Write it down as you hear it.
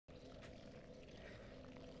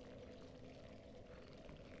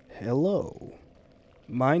Hello,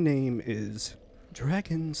 my name is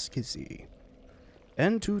Dragonskizi,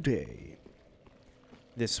 and today,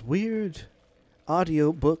 this weird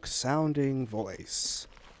audiobook sounding voice,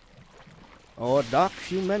 or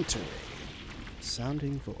documentary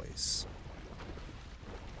sounding voice,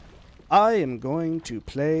 I am going to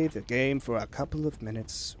play the game for a couple of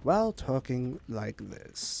minutes while talking like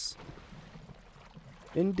this.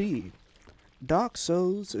 Indeed, Dark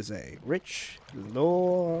Souls is a rich,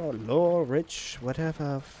 lore-rich,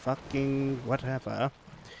 whatever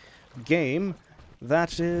game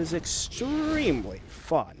that is extremely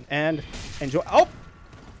fun and enjoy. Oh!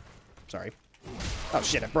 Sorry. Oh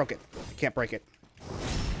shit, I broke it. I can't break it.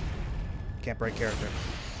 Can't break character.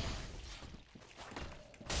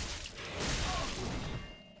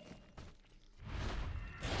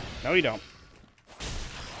 No, you don't.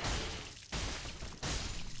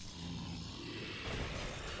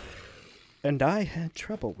 And I had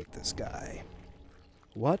trouble with this guy.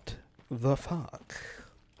 What the fuck?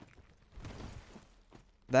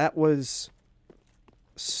 That was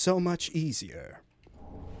so much easier.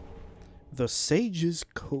 The sage's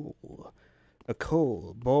coal. A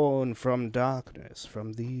coal born from darkness,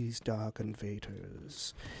 from these dark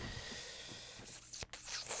invaders.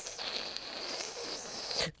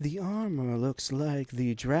 The armor looks like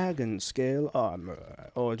the dragon scale armor,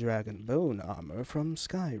 or dragon bone armor from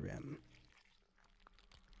Skyrim.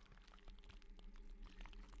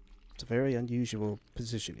 It's a very unusual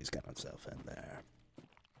position he's got himself in there.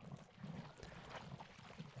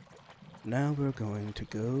 Now we're going to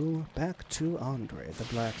go back to Andre, the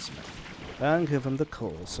blacksmith, and give him the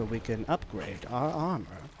coal so we can upgrade our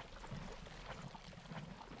armor.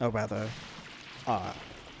 Or rather, our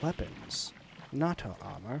weapons. Not our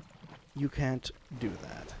armor. You can't do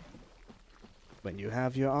that. When you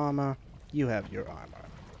have your armor, you have your armor.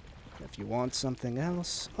 If you want something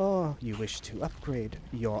else, or you wish to upgrade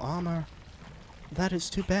your armor, that is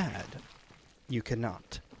too bad. You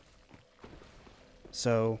cannot.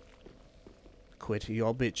 So, quit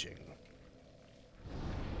your bitching.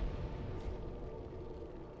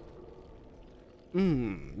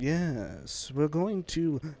 Yes, we're going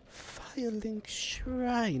to Firelink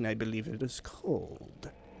Shrine, I believe it is called.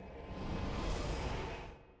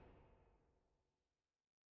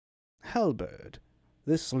 Halberd.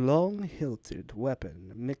 This long-hilted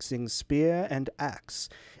weapon, mixing spear and axe,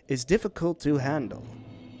 is difficult to handle.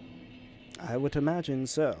 I would imagine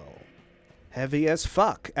so. Heavy as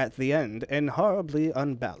fuck at the end and horribly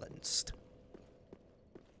unbalanced.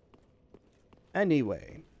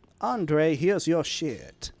 Anyway, Andre, here's your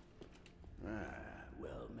shit.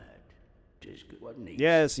 Well met. 'Tis good. What needs?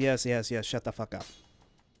 Yes, shut the fuck up.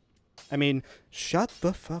 I mean, shut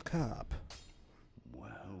the fuck up.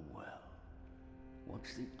 Well.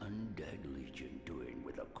 What's the undead legion doing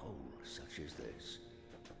with a coal such as this?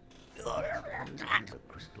 The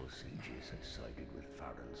crystal sages had sided with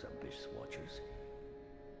Farron's abyss watchers.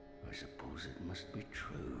 I suppose it must be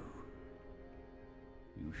true.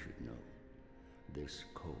 You should know. This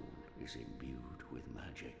coal is imbued with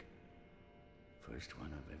magic. First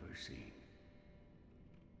one I've ever seen.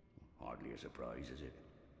 Hardly a surprise, is it?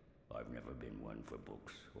 I've never been one for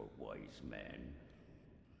books or wise men.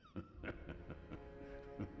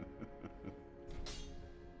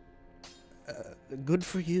 Good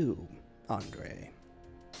for you, Andre.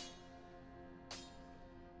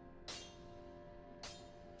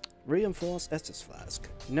 Reinforced Estus Flask.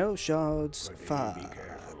 No shards. Fuck. Be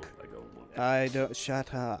careful. I don't.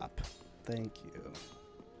 Shut up. Thank you.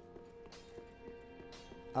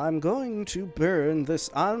 I'm going to burn this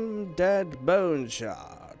undead bone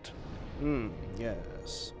shard.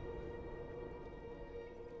 Yes.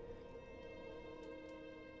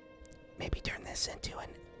 Maybe turn this into an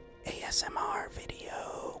ASMR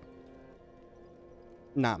video.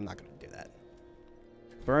 Nah, I'm not gonna do that.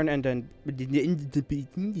 Burn and then burn the undead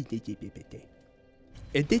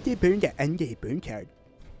shard.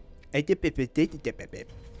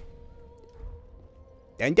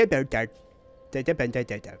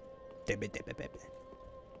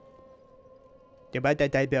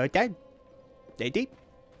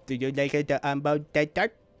 Do you like it about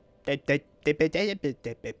that?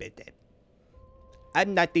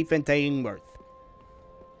 I'm not even saying words.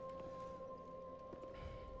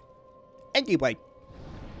 Anyway,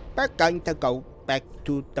 we're going to go back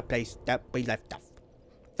to the place that we left off.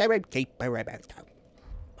 Keep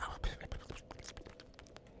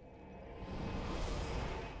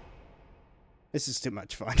This is too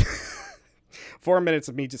much fun. 4 minutes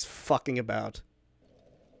of me just fucking about.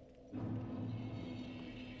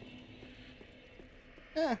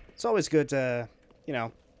 It's always good to, you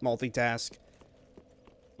know, multitask.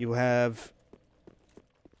 You have,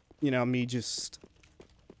 you know, me just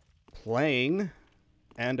playing,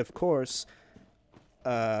 and of course,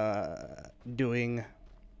 doing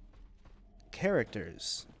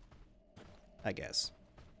characters, I guess.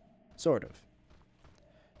 Sort of.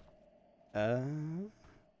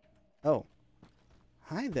 Oh.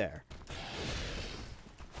 Hi there.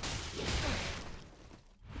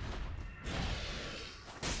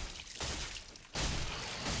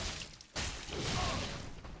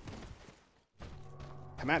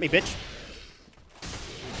 Come at me, bitch.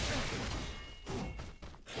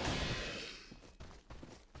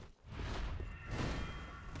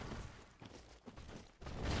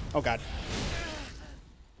 Oh, God.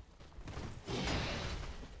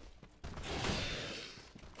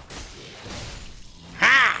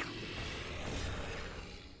 Ha!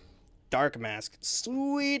 Dark mask.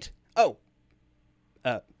 Sweet. Oh.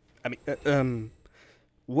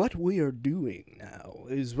 What we are doing now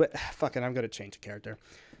is what... Fuck it, I'm gonna change the character.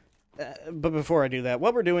 But before I do that,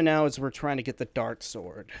 what we're doing now is we're trying to get the Dark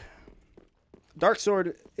Sword. Dark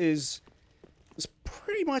Sword is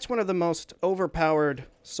pretty much one of the most overpowered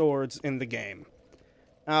swords in the game.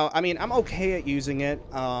 Now, I mean, I'm okay at using it.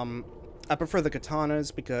 I prefer the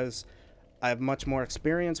katanas because I have much more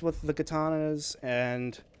experience with the katanas,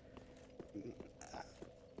 and,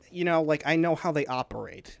 you know, like, I know how they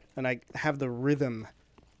operate, and I have the rhythm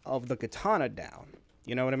of the katana down.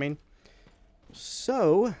 You know what I mean?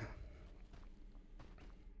 So...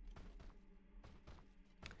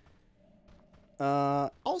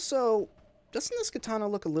 also, doesn't this katana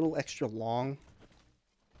look a little extra long?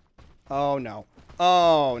 Oh, no.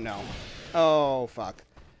 Oh, no. Oh, fuck.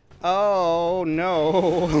 Oh,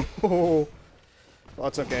 no. Well,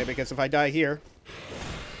 it's okay, because if I die here...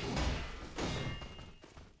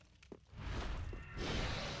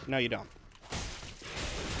 No, you don't.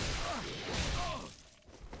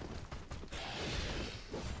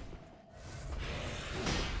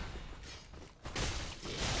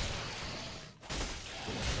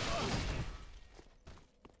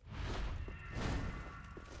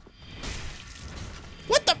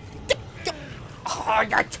 What the...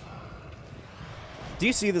 Oh, do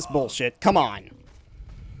you see this bullshit? Come on.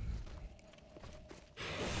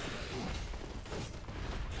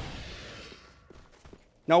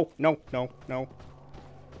 No, no, no, no.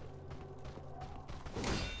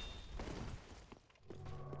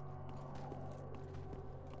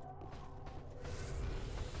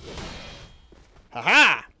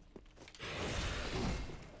 Ha-ha!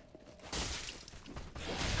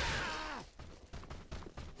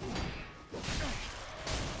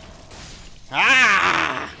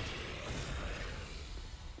 Ah!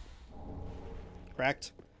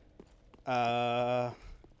 Correct.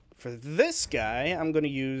 For this guy, I'm going to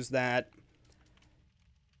use that...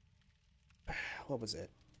 What was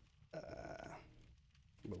it?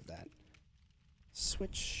 Move that.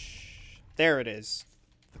 Switch. There it is.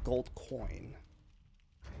 The gold coin.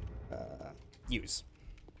 Use.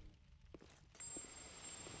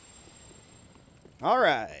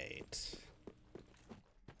 Alright.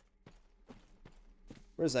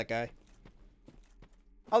 Where's that guy?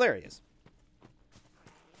 Oh, there he is.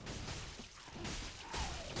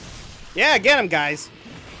 Yeah, get him, guys.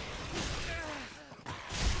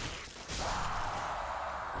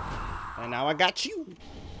 And now I got you.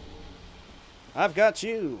 I've got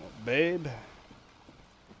you, babe.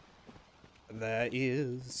 There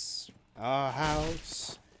is a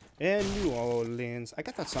house in New Orleans. I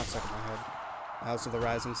got that song stuck in my head. House of the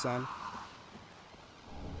Rising Sun.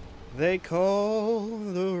 They call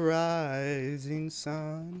the rising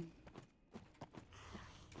sun.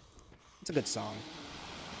 It's a good song.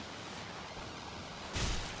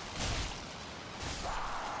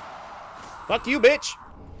 Fuck you, bitch!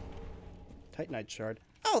 Titanite shard.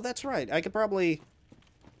 Oh, that's right. I could probably...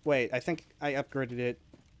 Wait, I think I upgraded it.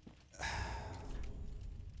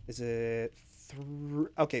 Is it...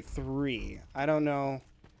 Okay, 3. I don't know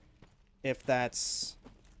if that's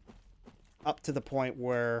up to the point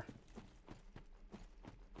where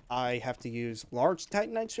I have to use large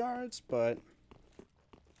Titanite shards, but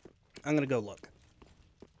I'm gonna go look.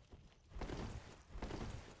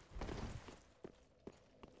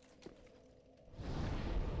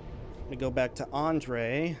 I'm gonna go back to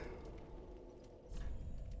Andre.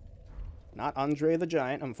 Not Andre the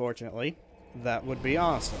Giant, unfortunately. That would be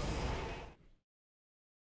awesome.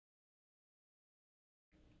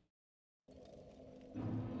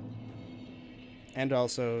 And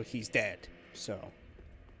also, he's dead, so...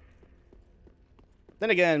 Then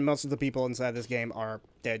again, most of the people inside this game are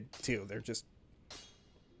dead, too. They're just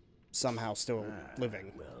somehow still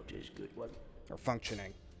living. Well, just good one. Or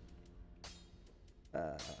functioning.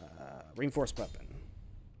 Reinforced weapon.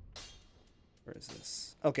 Where is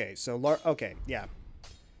this? Okay, so okay, yeah.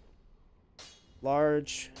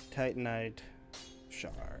 Large titanite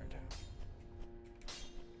shard.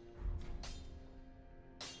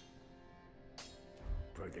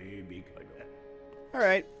 Pretty big, I know.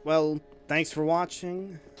 Alright, well, thanks for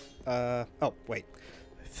watching. Oh, wait.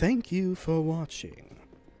 Thank you for watching.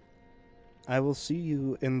 I will see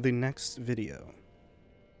you in the next video.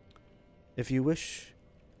 If you wish,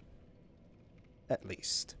 at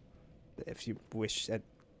least. If you wish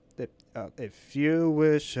if you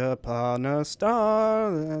wish upon a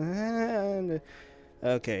star.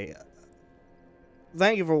 Okay.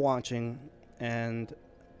 Thank you for watching, and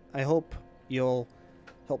I hope you'll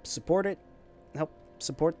help support it, help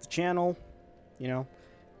support the channel, you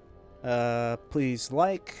know. Please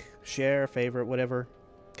like, share, favorite, whatever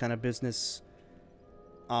kind of business.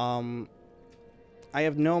 I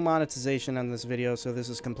have no monetization on this video, so this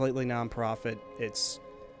is completely non-profit. It's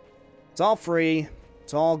all free.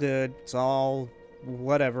 It's all good. It's all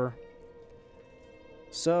whatever.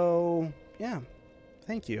 So, yeah.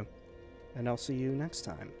 Thank you. And I'll see you next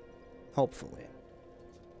time. Hopefully.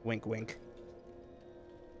 Wink, wink.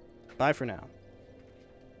 Bye for now.